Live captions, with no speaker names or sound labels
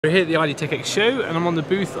We're here at the IDTechEx show, and I'm on the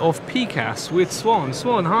booth of PCAS with Swan.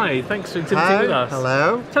 Swan, hi, thanks for exhibiting with us.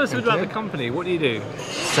 Hello. Tell us a bit about the company. What do you do?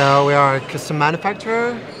 So we are a custom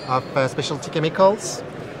manufacturer of specialty chemicals.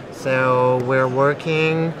 So we're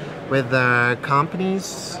working with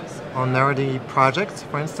companies on R&D projects,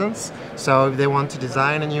 for instance. So if they want to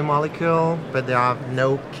design a new molecule, but they have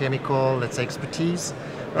no chemical, let's say, expertise,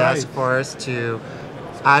 they ask for us to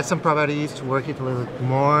add some properties to work it a little bit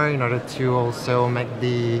more in order to also make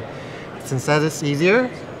the synthesis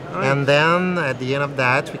easier. Right. And then at the end of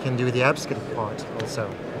that, we can do the upscale part also.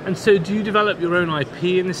 And so do you develop your own IP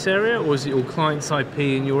in this area, or is it your client's IP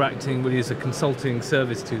and you're acting really as a consulting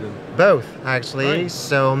service to them? Both, actually. Right.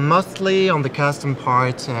 So mostly on the custom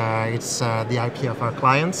part, it's the IP of our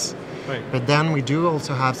clients. Right. But then we do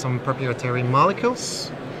also have some proprietary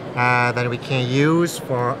molecules that we can use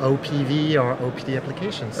for OPV or OPD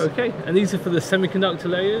applications. Okay, and these are for the semiconductor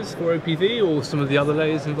layers for OPV or some of the other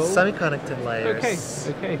layers involved? Semi-conductive layers.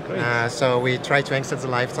 Okay, great. So we try to extend the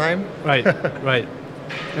lifetime. Right, right.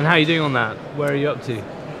 And how are you doing on that? Where are you up to?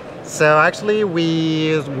 So actually we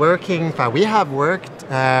have worked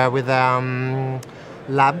with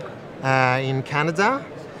lab in Canada.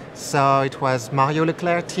 So it was Mario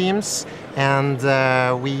Leclerc teams, and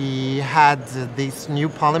we had these new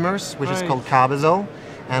polymers, which is called carbazole,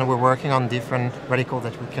 and we're working on different radicals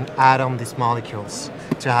that we can add on these molecules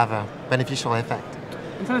to have a beneficial effect.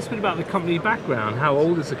 And tell us a bit about the company background. How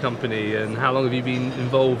old is the company, and how long have you been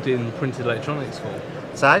involved in printed electronics for?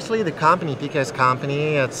 So actually the company, PCAS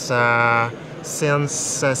company, it's since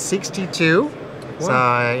 '62,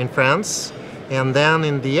 so in France. And then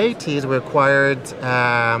in the 80s, we acquired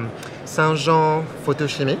Saint-Jean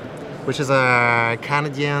Photochimie, which is a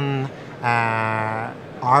Canadian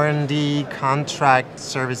R&D contract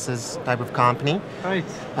services type of company. Right.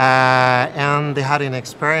 And they had an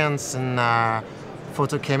experience in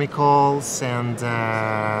photochemicals, and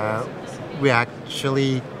we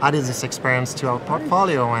actually added this experience to our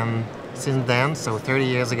portfolio. And since then, so 30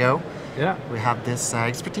 years ago, we have this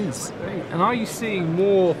expertise. Right. And are you seeing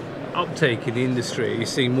more uptake in the industry? Are you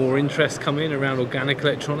seeing more interest come in around organic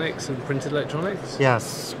electronics and printed electronics?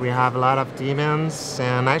 Yes, we have a lot of demands,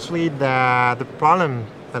 and actually the problem,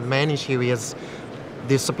 the main issue is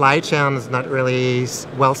the supply chain is not really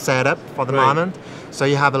well set up for the moment. So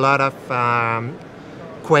you have a lot of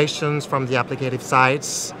questions from the applicative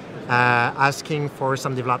sites asking for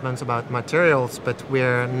some developments about materials, but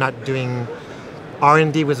we're not doing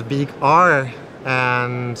R&D with a big R.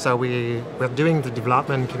 And so we're doing the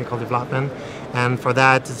development, chemical development, and for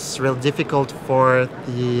that it's real difficult for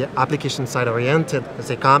the application side oriented, let's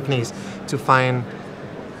say, companies to find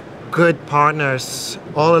good partners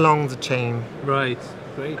all along the chain. Right,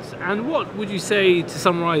 great. And what would you say, to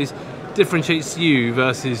summarize, differentiates you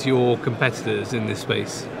versus your competitors in this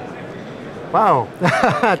space? Wow,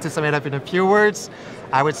 to sum it up in a few words,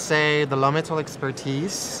 I would say the low metal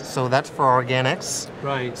expertise, so that's for organics.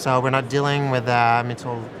 Right. So we're not dealing with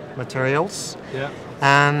metal materials. Yeah.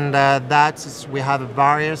 And we have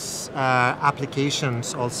various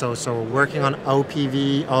applications also. So working on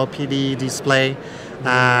OPV, OPD display,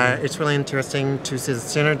 it's really interesting to see the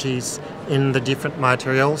synergies in the different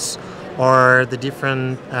materials or the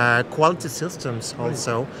different quality systems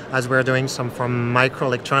also, as we're doing some from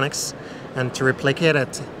microelectronics, and to replicate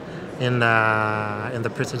it in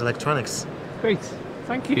the printed electronics. Great,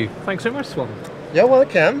 thank you. Thanks so much, Swan. You're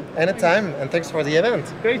welcome, anytime, and thanks for the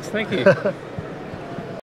event. Great, thank you.